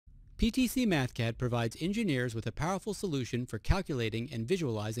PTC Mathcad provides engineers with a powerful solution for calculating and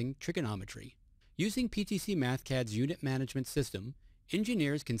visualizing trigonometry. Using PTC Mathcad's unit management system,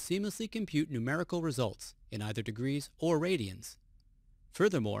 engineers can seamlessly compute numerical results in either degrees or radians.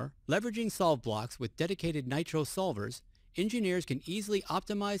 Furthermore, leveraging solve blocks with dedicated nitro solvers, engineers can easily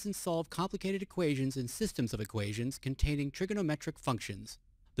optimize and solve complicated equations and systems of equations containing trigonometric functions.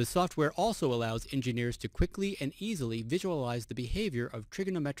 The software also allows engineers to quickly and easily visualize the behavior of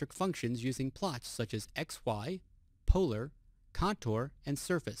trigonometric functions using plots such as xy, polar, contour, and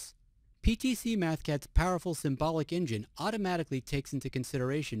surface. PTC Mathcad's powerful symbolic engine automatically takes into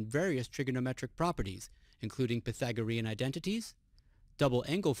consideration various trigonometric properties, including Pythagorean identities, double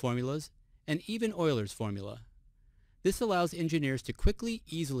angle formulas, and even Euler's formula. This allows engineers to quickly,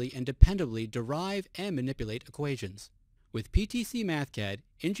 easily, and dependably derive and manipulate equations. With PTC Mathcad,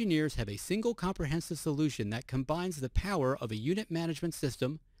 engineers have a single comprehensive solution that combines the power of a unit management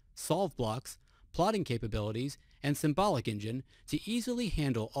system, solve blocks, plotting capabilities, and symbolic engine to easily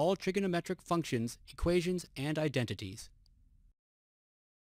handle all trigonometric functions, equations, and identities.